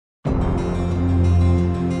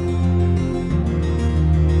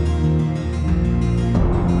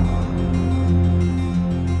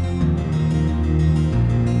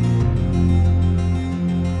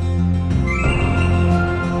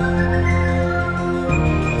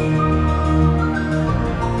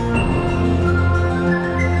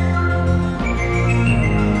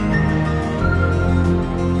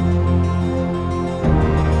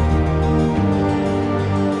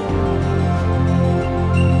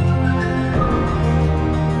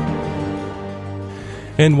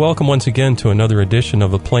And welcome once again to another edition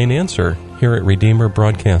of A Plain Answer here at Redeemer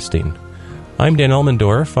Broadcasting. I'm Dan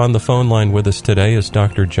Elmendorf. On the phone line with us today is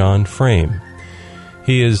Dr. John Frame.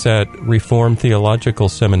 He is at Reformed Theological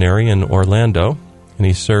Seminary in Orlando, and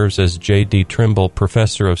he serves as J.D. Trimble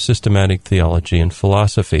Professor of Systematic Theology and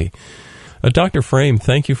Philosophy. Dr. Frame,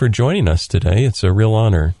 thank you for joining us today. It's a real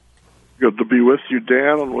honor. Good to be with you,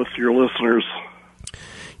 Dan, and with your listeners.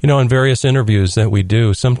 You know, in various interviews that we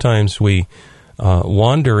do, sometimes we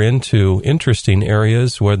wander into interesting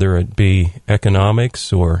areas, whether it be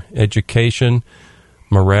economics or education,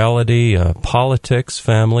 morality, politics,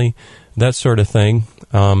 family, that sort of thing.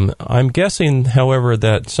 I'm guessing, however,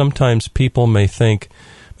 that sometimes people may think,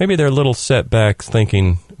 maybe they're a little set back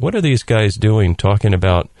thinking, what are these guys doing talking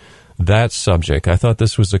about that subject? I thought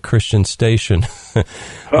this was a Christian station.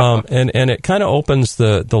 And it kind of opens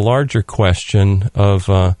the larger question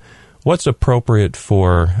of what's appropriate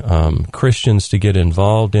for Christians to get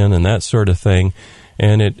involved in and that sort of thing.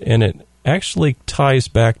 And it actually ties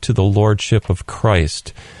back to the Lordship of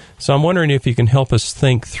Christ. So I'm wondering if you can help us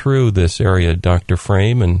think through this area, Dr.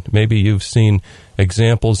 Frame, and maybe you've seen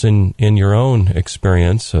examples in your own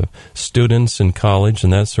experience of students in college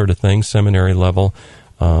and that sort of thing, seminary level,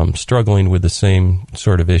 struggling with the same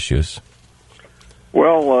sort of issues.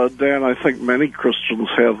 Well, Dan, I think many Christians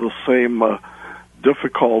have the same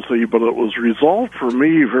difficulty, but it was resolved for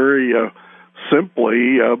me very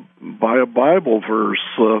simply by a Bible verse.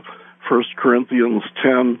 1 Corinthians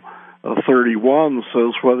 10:31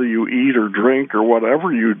 says, whether you eat or drink or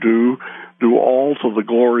whatever you do all to the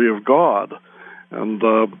glory of God. And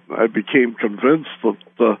I became convinced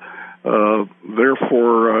that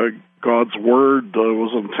therefore God's Word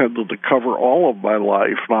was intended to cover all of my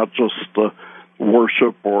life, not just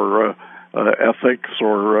worship or ethics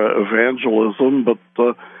or evangelism,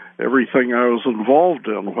 but everything I was involved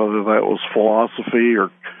in, whether that was philosophy or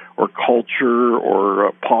culture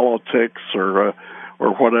or politics or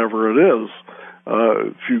whatever it is.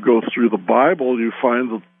 If you go through the Bible, you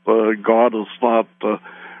find that God is not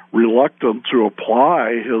reluctant to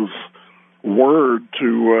apply His Word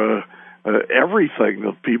to everything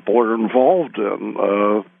that people are involved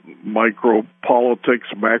in, micro-politics,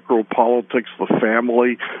 macro-politics, the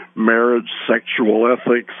family, marriage, sexual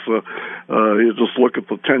ethics. You just look at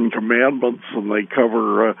the Ten Commandments, and they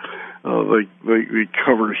cover they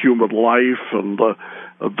cover human life and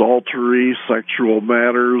adultery, sexual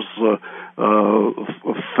matters,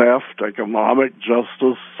 theft, economic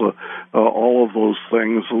justice, all of those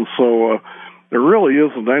things. And so there really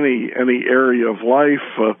isn't any area of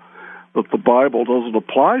life that the Bible doesn't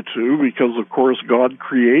apply to, because, of course, God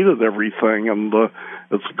created everything, and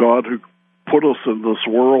it's God who put us in this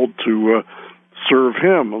world to serve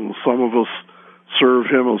Him, and some of us serve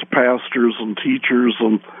Him as pastors and teachers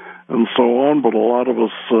and so on, but a lot of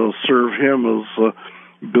us serve Him as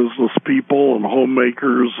business people and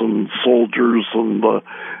homemakers and soldiers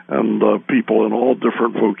and people in all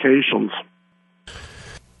different vocations.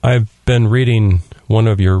 I've been reading one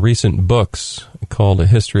of your recent books called A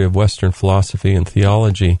History of Western Philosophy and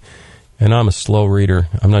Theology, and I'm a slow reader.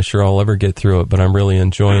 I'm not sure I'll ever get through it, but I'm really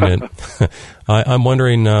enjoying it. I'm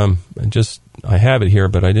wondering, I have it here,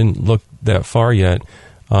 but I didn't look that far yet.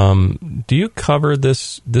 Do you cover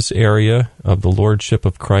this area of the Lordship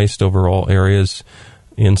of Christ over all areas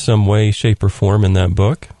in some way, shape, or form in that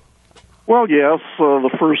book? Well, yes. The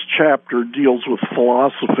first chapter deals with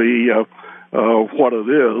philosophy, what it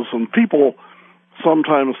is, and people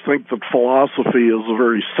sometimes think that philosophy is a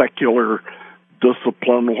very secular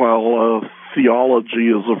discipline, while theology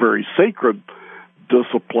is a very sacred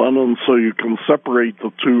discipline, and so you can separate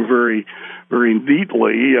the two very, very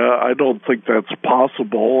neatly. I don't think that's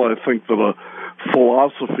possible. I think that a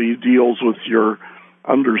philosophy deals with your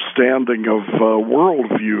understanding of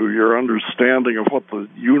worldview, your understanding of what the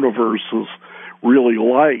universe is really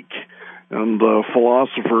like. And a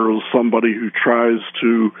philosopher is somebody who tries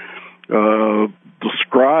to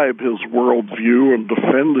describe his worldview and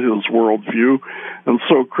defend his worldview. And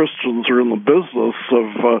so Christians are in the business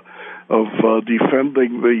of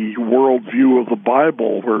defending the worldview of the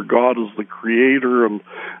Bible, where God is the creator and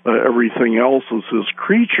everything else is His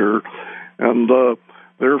creature. And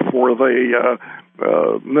therefore they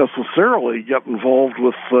necessarily get involved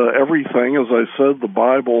with everything. As I said, the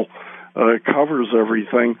Bible covers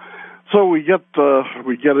everything. So we get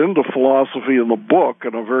into philosophy in the book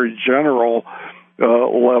in a very general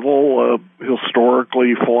level.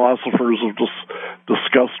 Historically, philosophers have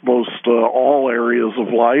discussed most all areas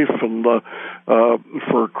of life, and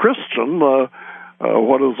for a Christian,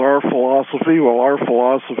 what is our philosophy? Well, our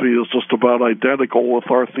philosophy is just about identical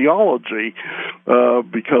with our theology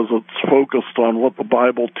because it's focused on what the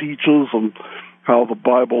Bible teaches and how the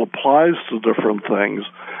Bible applies to different things.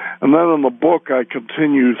 And then in the book, I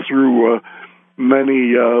continue through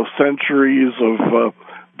many centuries of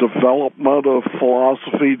development of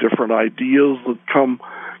philosophy, different ideas that come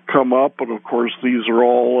up, and of course these are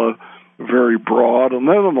all very broad. And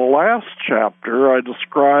then in the last chapter, I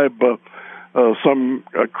describe some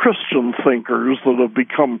Christian thinkers that have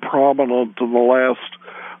become prominent in the last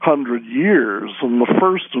 100 years. And the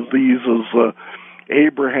first of these is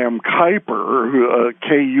Abraham Kuyper,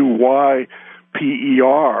 Kuyper,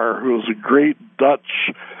 who is a great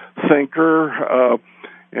Dutch thinker,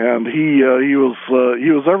 and he was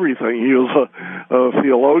everything. He was a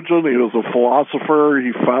theologian. He was a philosopher.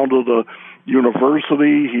 He founded a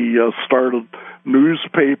university. He started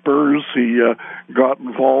newspapers. He got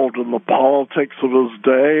involved in the politics of his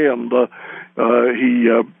day, and he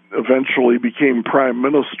eventually became Prime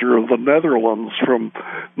Minister of the Netherlands from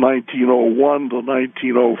 1901 to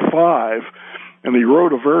 1905. And he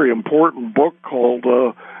wrote a very important book called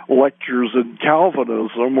Lectures in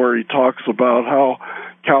Calvinism, where he talks about how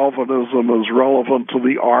Calvinism is relevant to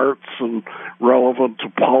the arts and relevant to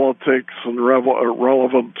politics and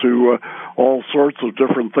relevant to all sorts of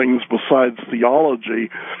different things besides theology.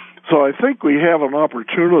 So I think we have an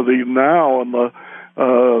opportunity now in the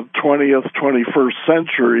 20th, 21st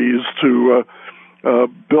centuries to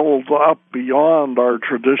build up beyond our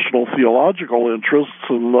traditional theological interests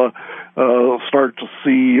and start to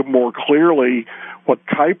see more clearly what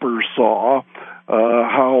Kuyper saw,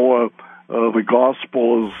 how the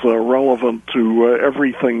gospel is relevant to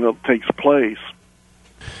everything that takes place.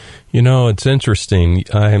 You know, it's interesting.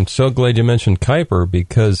 I am so glad you mentioned Kuyper,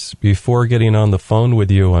 because before getting on the phone with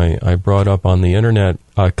you, I brought up on the internet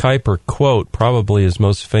a Kuyper quote, probably his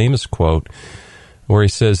most famous quote, where he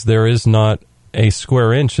says, "There is not a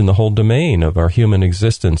square inch in the whole domain of our human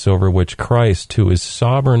existence over which Christ, who is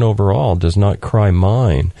sovereign over all, does not cry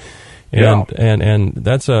mine." And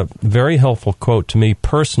that's a very helpful quote to me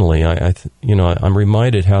personally. I'm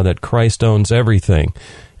reminded how that Christ owns everything,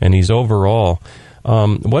 and He's over all.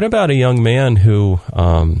 What about a young man who,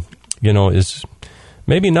 is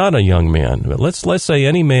maybe not a young man, but let's say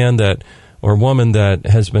any man that or woman that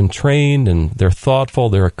has been trained and they're thoughtful,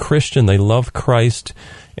 they're a Christian, they love Christ,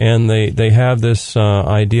 and they have this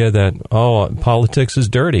idea that, politics is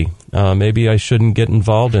dirty. Maybe I shouldn't get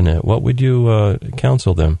involved in it. What would you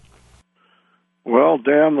counsel them? Well,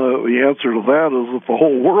 Dan, the answer to that is that the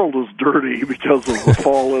whole world is dirty because of the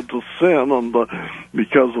fall into sin and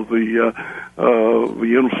because of the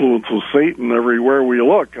influence of Satan everywhere we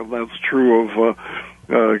look. And that's true of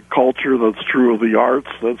culture, that's true of the arts,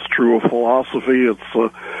 that's true of philosophy.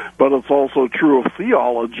 But it's also true of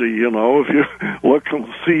theology. You know, if you look and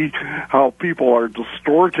see how people are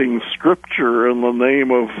distorting Scripture in the name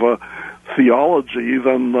of theology,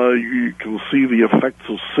 then you can see the effects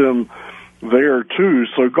of sin there too.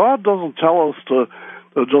 So God doesn't tell us to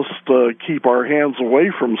just keep our hands away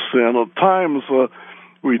from sin. At times,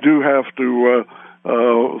 we do have to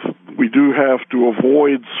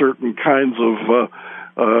avoid certain kinds of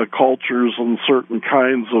cultures and certain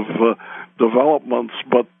kinds of developments.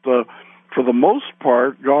 But for the most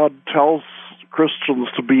part, God tells Christians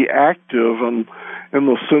to be active in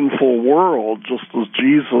the sinful world, just as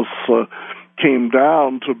Jesus came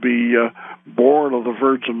down to be born of the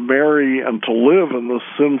Virgin Mary and to live in this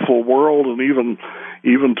sinful world, and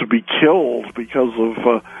even to be killed because of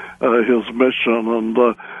his mission. And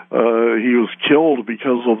he was killed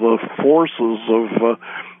because of the forces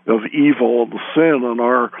of evil and sin in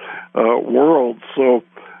our world. So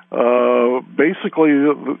basically,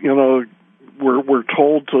 we're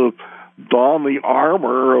told to don the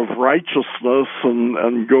armor of righteousness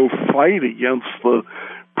and go fight against the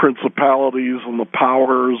principalities and the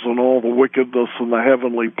powers and all the wickedness in the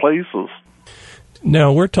heavenly places.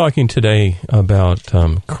 Now, we're talking today about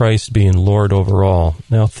Christ being Lord over all.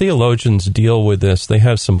 Now, theologians deal with this. They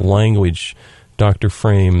have some language, Dr.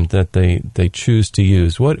 Frame, that they choose to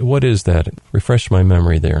use. What is that? Refresh my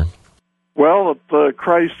memory there. Well, that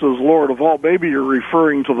Christ is Lord of all. Maybe you're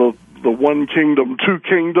referring to the one kingdom, two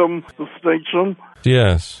kingdom distinction.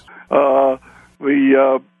 Yes. The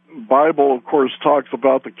Bible, of course, talks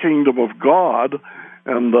about the kingdom of God,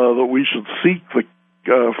 and that we should seek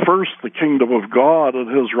first the kingdom of God and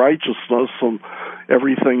His righteousness, and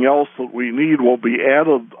everything else that we need will be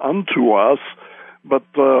added unto us. But,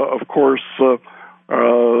 of course, as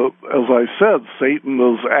I said, Satan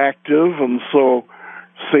is active, and so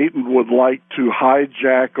Satan would like to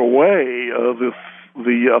hijack away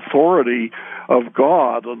the authority of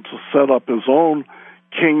God and to set up his own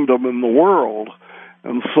kingdom in the world.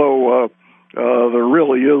 And so there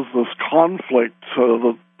really is this conflict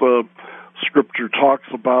that the Scripture talks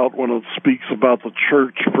about when it speaks about the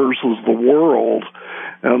church versus the world.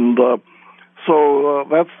 And so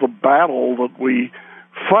that's the battle that we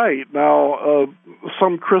fight. Now,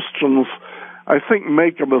 some Christians, I think,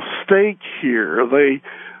 make a mistake here. They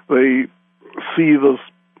see this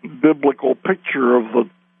biblical picture of the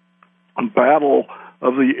battle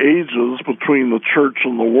of the ages between the church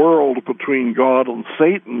and the world, between God and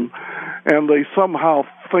Satan, and they somehow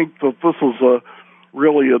think that this is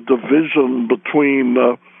really a division between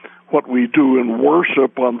what we do in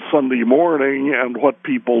worship on Sunday morning and what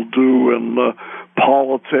people do in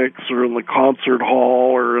politics or in the concert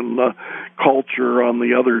hall or in culture on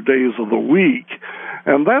the other days of the week.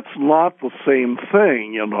 And that's not the same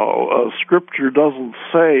thing, you know. Scripture doesn't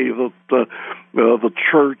say that the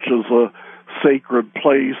church is a sacred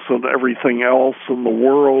place and everything else in the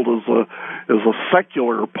world is a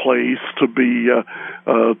secular place to be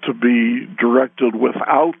directed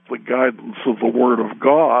without the guidance of the Word of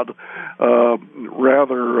God.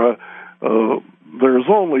 Rather, there's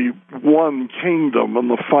only one kingdom in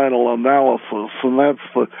the final analysis, and that's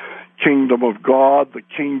the kingdom of God, the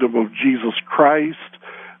kingdom of Jesus Christ.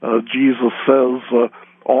 Jesus says,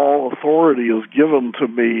 all authority is given to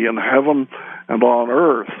me in heaven and on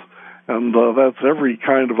earth. And that's every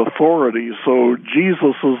kind of authority. So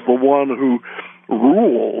Jesus is the one who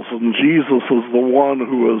rules, and Jesus is the one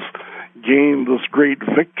who has gained this great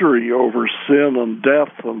victory over sin and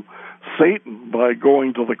death and Satan by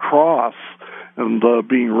going to the cross and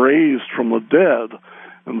being raised from the dead.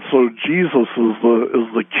 And so Jesus is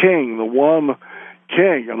the king, the one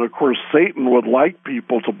king. And of course, Satan would like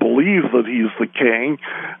people to believe that he's the king.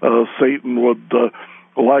 Satan would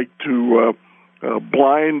like to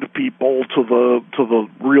blind people to the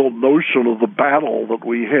real notion of the battle that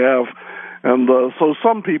we have, and so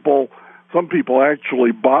some people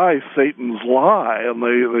actually buy Satan's lie, and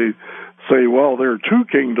they say, well, there are two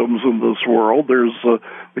kingdoms in this world. There's the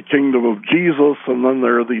kingdom of Jesus, and then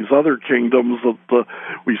there are these other kingdoms that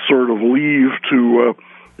we sort of leave to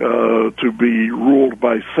be ruled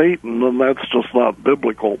by Satan, and that's just not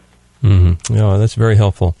biblical. Mm-hmm. Yeah, that's very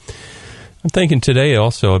helpful. I'm thinking today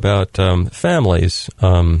also about families,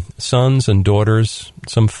 sons and daughters.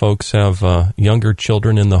 Some folks have younger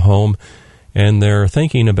children in the home, and they're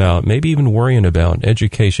thinking about, maybe even worrying about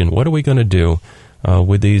education. What are we going to do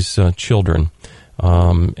with these children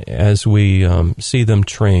as we see them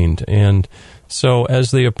trained? And so as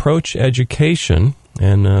they approach education,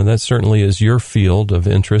 and that certainly is your field of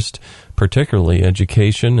interest, particularly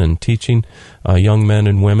education and teaching young men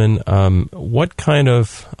and women, what kind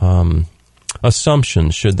of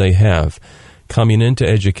assumptions should they have coming into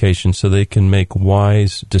education so they can make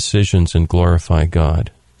wise decisions and glorify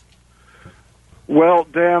God? Well,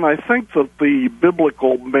 Dan, I think that the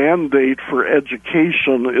biblical mandate for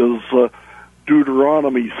education is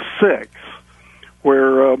Deuteronomy 6,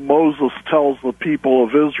 where Moses tells the people of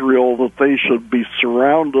Israel that they should be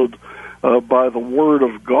surrounded by the Word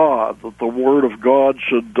of God, that the Word of God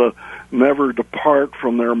should never depart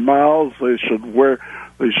from their mouths. They should wear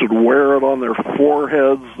it on their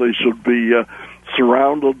foreheads. They should be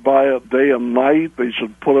surrounded by it day and night. They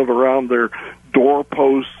should put it around their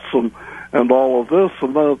doorposts and all of this.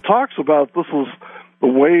 And then it talks about this is the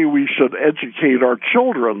way we should educate our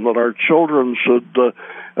children, that our children should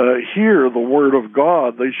hear the Word of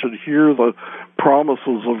God. They should hear the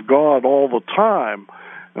promises of God all the time.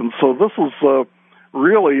 And so this is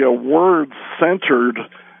really a word-centered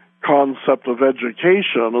concept of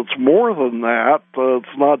education. It's more than that.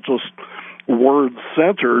 It's not just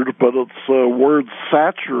word-centered, but it's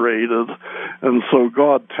word-saturated. And so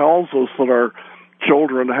God tells us that our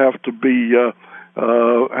children have to be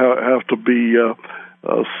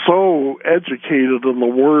so educated in the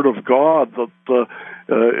Word of God that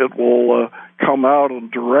it will come out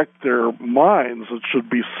and direct their minds. It should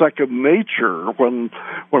be second nature when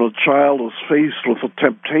a child is faced with a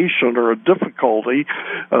temptation or a difficulty.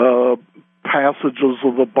 Passages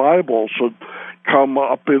of the Bible should come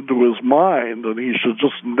up into his mind, and he should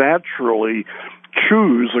just naturally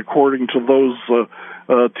choose according to those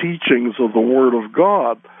teachings of the Word of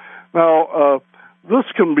God. Now, this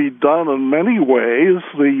can be done in many ways.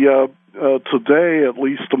 Today, at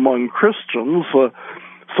least among Christians,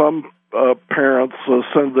 some parents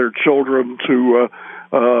send their children to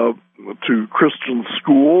Christian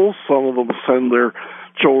schools. Some of them send their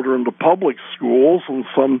children to public schools, and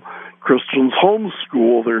some Christians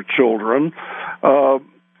homeschool their children.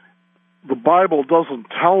 the Bible doesn't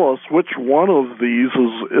tell us which one of these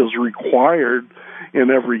is required in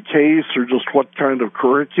every case, or just what kind of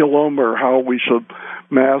curriculum or how we should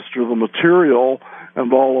master the material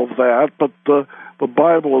and all of that. But the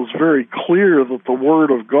Bible is very clear that the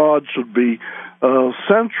Word of God should be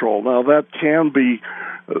central. Now, that can be,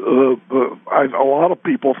 a lot of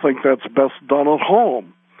people think that's best done at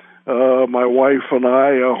home. My wife and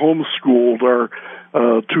I homeschooled our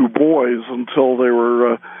two boys until they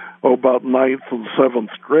were about 9th and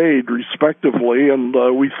 7th grade, respectively, and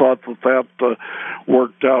we thought that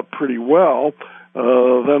worked out pretty well.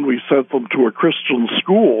 Then we sent them to a Christian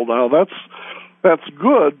school. Now, that's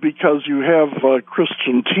good because you have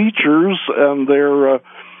Christian teachers, and they're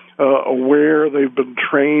aware. They've been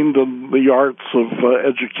trained in the arts of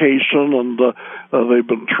education, and they've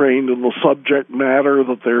been trained in the subject matter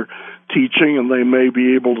that they're teaching, and they may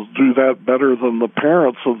be able to do that better than the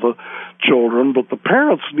parents of the children. But the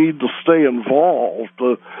parents need to stay involved.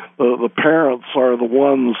 The parents are the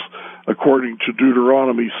ones, according to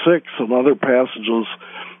Deuteronomy 6 and other passages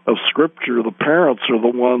of Scripture, the parents are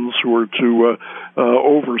the ones who are to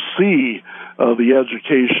oversee the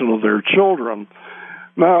education of their children.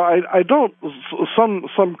 Now, I don't.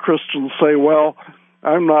 Some Christians say, "Well,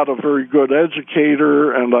 I'm not a very good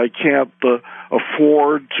educator, and I can't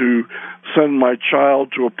afford to send my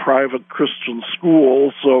child to a private Christian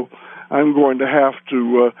school, so I'm going to have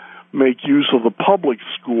to make use of the public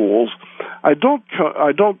schools." I don't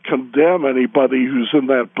condemn anybody who's in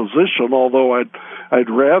that position, although I'd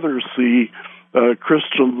rather see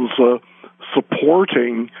Christians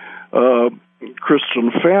supporting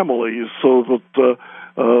Christian families so that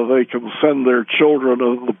they can send their children,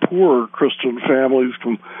 the poor Christian families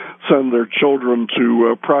can send their children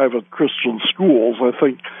to private Christian schools. I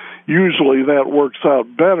think usually that works out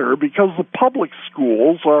better because the public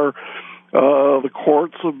schools are, the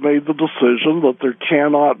courts have made the decision that there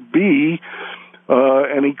cannot be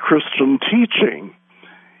any Christian teaching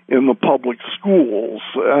in the public schools.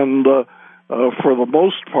 And for the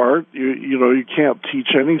most part, you can't teach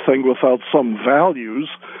anything without some values.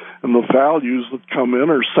 And the values that come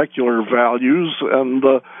in are secular values and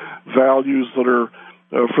values that are,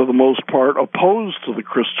 for the most part, opposed to the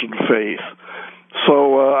Christian faith.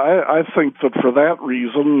 So I think that for that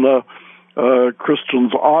reason,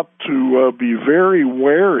 Christians ought to be very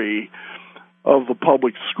wary of the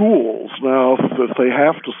public schools. Now, if they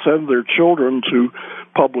have to send their children to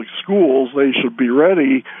public schools, they should be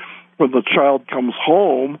ready when the child comes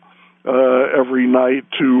home every night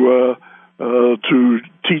to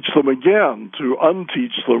teach them again, to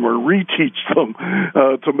unteach them or reteach them,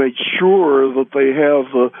 to make sure that they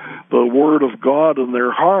have the Word of God in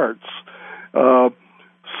their hearts.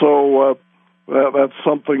 So that's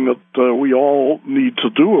something that we all need to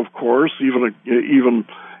do, of course, even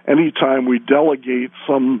any time we delegate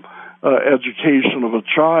some education of a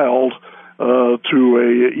child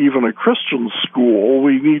to even a Christian school,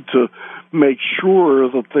 we need to make sure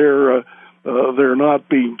that they're not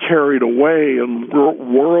being carried away in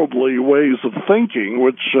worldly ways of thinking,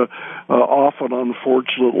 which often,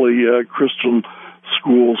 unfortunately, Christian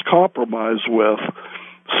schools compromise with.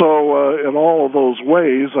 So in all of those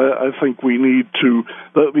ways, I think we need to.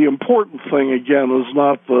 The important thing, again, is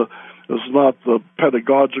not the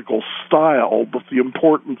pedagogical style, but the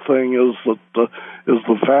important thing is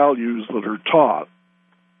the values that are taught.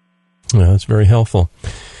 Yeah, that's very helpful.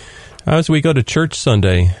 As we go to church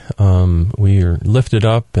Sunday, we are lifted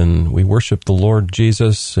up and we worship the Lord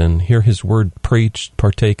Jesus and hear His Word preached,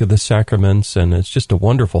 partake of the sacraments, and it's just a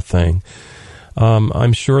wonderful thing.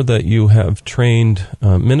 I'm sure that you have trained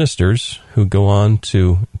ministers who go on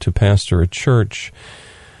to pastor a church.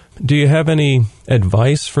 Do you have any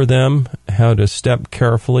advice for them how to step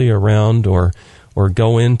carefully around or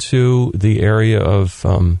go into the area of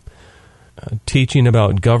teaching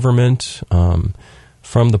about government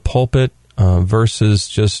from the pulpit versus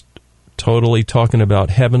just totally talking about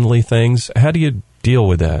heavenly things? How do you deal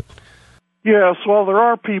with that? Yes, well, there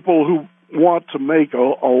are people who want to make a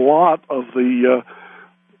lot of the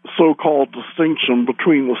so-called distinction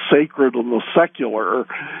between the sacred and the secular,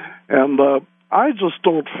 and I just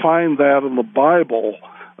don't find that in the Bible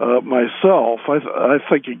myself. I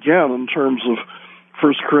think, again, in terms of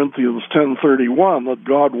 1 Corinthians 10:31, that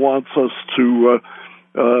God wants us to,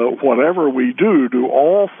 whatever we do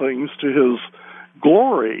all things to His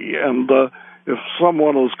glory. And if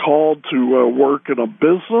someone is called to work in a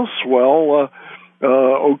business, well,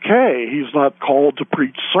 okay, he's not called to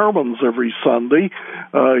preach sermons every Sunday.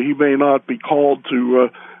 He may not be called to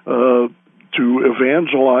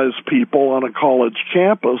evangelize people on a college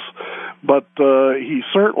campus, but he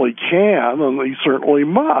certainly can, and he certainly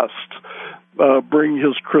must. bring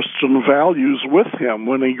his Christian values with him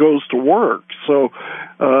when he goes to work. So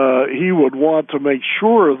he would want to make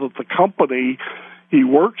sure that the company he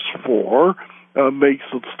works for makes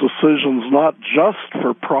its decisions not just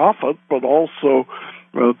for profit, but also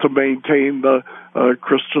to maintain the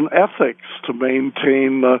Christian ethics, to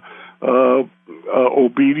maintain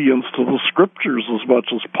obedience to the Scriptures as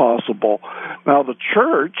much as possible. Now, the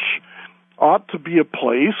church ought to be a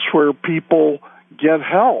place where people get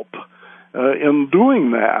help in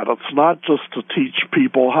doing that. It's not just to teach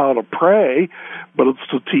people how to pray, but it's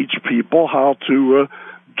to teach people how to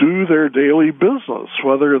do their daily business,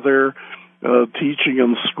 whether they're teaching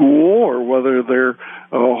in school or whether they're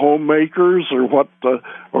homemakers or what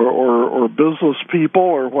or business people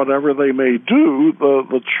or whatever they may do.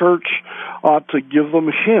 The church ought to give them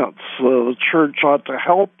hints. The church ought to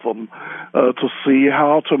help them to see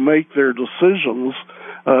how to make their decisions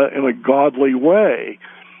in a godly way.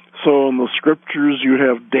 So in the Scriptures, you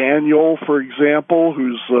have Daniel, for example,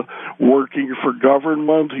 who's working for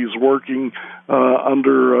government. He's working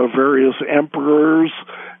under various emperors,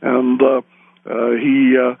 and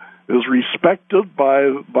he is respected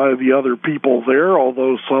by the other people there,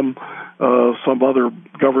 although some other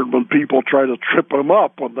government people try to trip him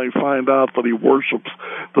up when they find out that he worships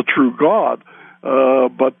the true God.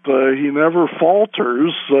 But he never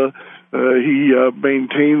falters. He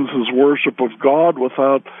maintains his worship of God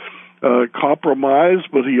without compromise,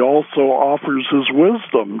 but he also offers his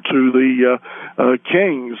wisdom to the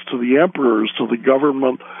kings, to the emperors, to the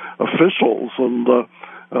government officials, and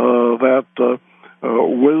that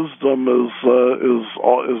wisdom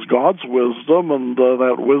is God's wisdom, and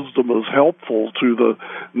that wisdom is helpful to the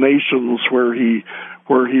nations where he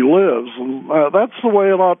lives, and that's the way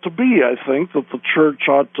it ought to be. I think that the church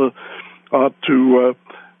ought to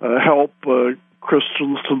help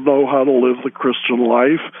Christians to know how to live the Christian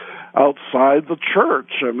life outside the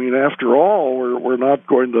church. I mean, after all, we're not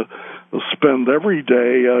going to spend every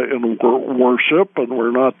day in worship, and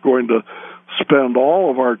we're not going to spend all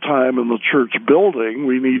of our time in the church building.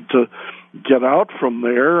 We need to get out from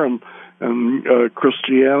there, and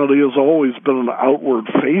Christianity has always been an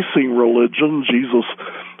outward-facing religion. Jesus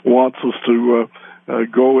wants us to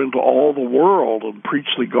go into all the world and preach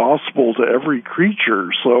the gospel to every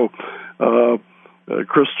creature. So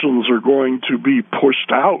Christians are going to be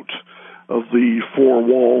pushed out of the four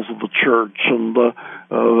walls of the church, and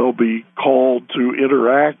they'll be called to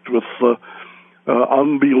interact with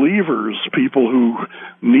unbelievers, people who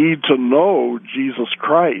need to know Jesus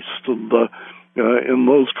Christ. And in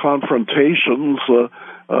those confrontations,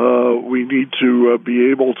 we need to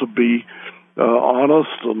be able to be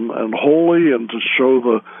honest and holy, and to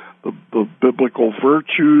show the biblical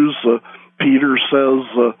virtues. Peter says,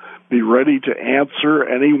 be ready to answer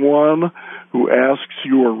anyone who asks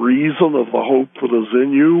you a reason of the hope that is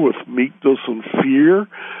in you with meekness and fear.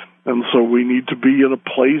 And so we need to be in a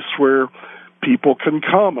place where people can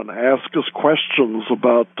come and ask us questions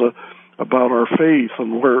about our faith,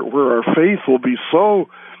 and where our faith will be so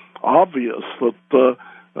obvious that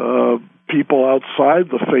people outside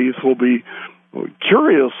the faith will be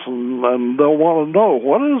curious, and they'll want to know,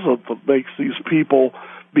 what is it that makes these people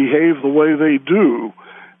behave the way they do?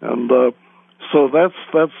 And so that's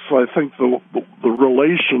I think the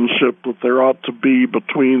relationship that there ought to be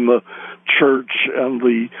between the church and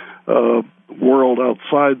the world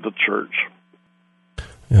outside the church.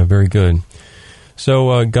 Yeah, very good.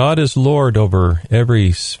 So God is Lord over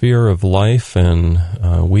every sphere of life, and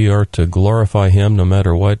we are to glorify Him no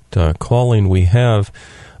matter what calling we have.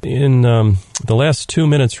 In the last 2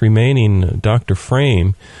 minutes remaining, Dr.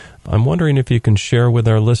 Frame, I'm wondering if you can share with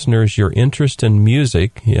our listeners your interest in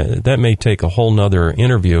music. Yeah, that may take a whole nother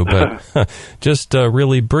interview, but just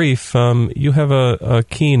really brief, you have a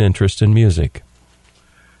keen interest in music.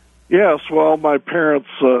 Yes, well, my parents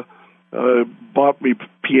bought me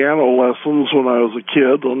piano lessons when I was a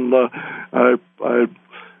kid, and I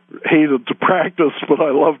hated to practice, but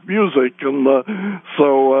I loved music, and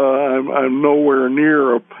so I'm nowhere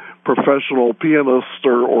near a professional pianist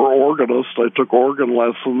or organist. I took organ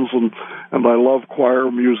lessons, and I love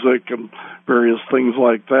choir music and various things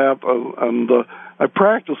like that, and I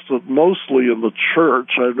practiced it mostly in the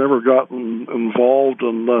church. I've never gotten involved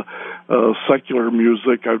in secular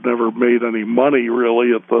music. I've never made any money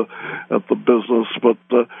really at the business, but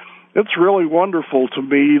it's really wonderful to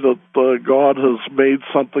me that God has made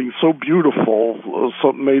something so beautiful,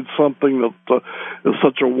 made something that is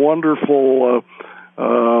such a wonderful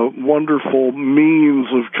means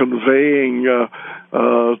of conveying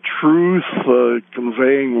truth,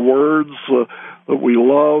 conveying words that we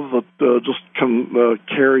love, that just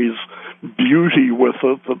carries beauty with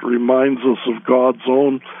it that reminds us of God's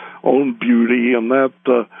own beauty, and that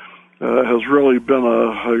has really been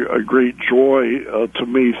a great joy to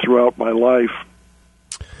me throughout my life.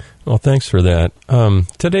 Well, thanks for that.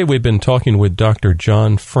 Today we've been talking with Dr.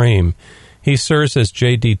 John Frame. He serves as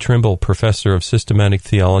J.D. Trimble Professor of Systematic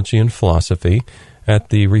Theology and Philosophy at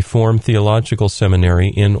the Reformed Theological Seminary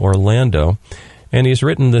in Orlando. And he's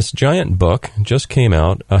written this giant book, just came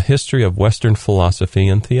out, A History of Western Philosophy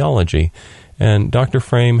and Theology. And Dr.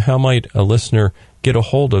 Frame, how might a listener get a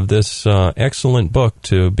hold of this excellent book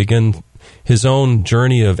to begin his own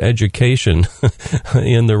journey of education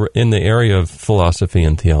in the area of philosophy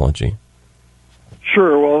and theology?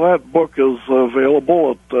 Sure. Well, that book is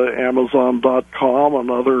available at Amazon.com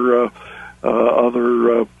and other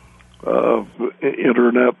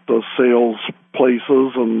internet sales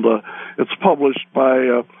places, and it's published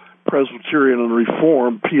by Presbyterian and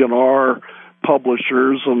Reformed P&R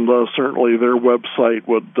publishers, and certainly their website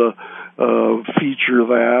would feature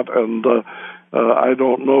that. And I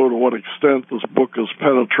don't know to what extent this book has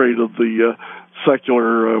penetrated the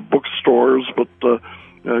secular bookstores, but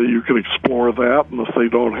you can explore that, and if they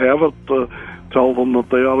don't have it, tell them that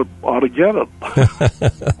they ought to get it.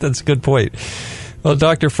 That's a good point. Well,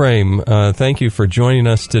 Dr. Frame, thank you for joining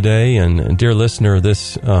us today. And dear listener,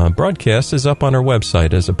 this broadcast is up on our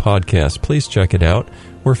website as a podcast. Please check it out.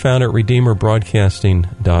 We're found at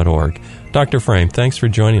RedeemerBroadcasting.org. Dr. Frame, thanks for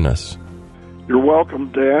joining us. You're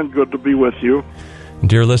welcome, Dan. Good to be with you.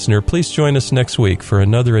 Dear listener, please join us next week for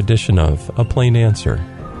another edition of A Plain Answer.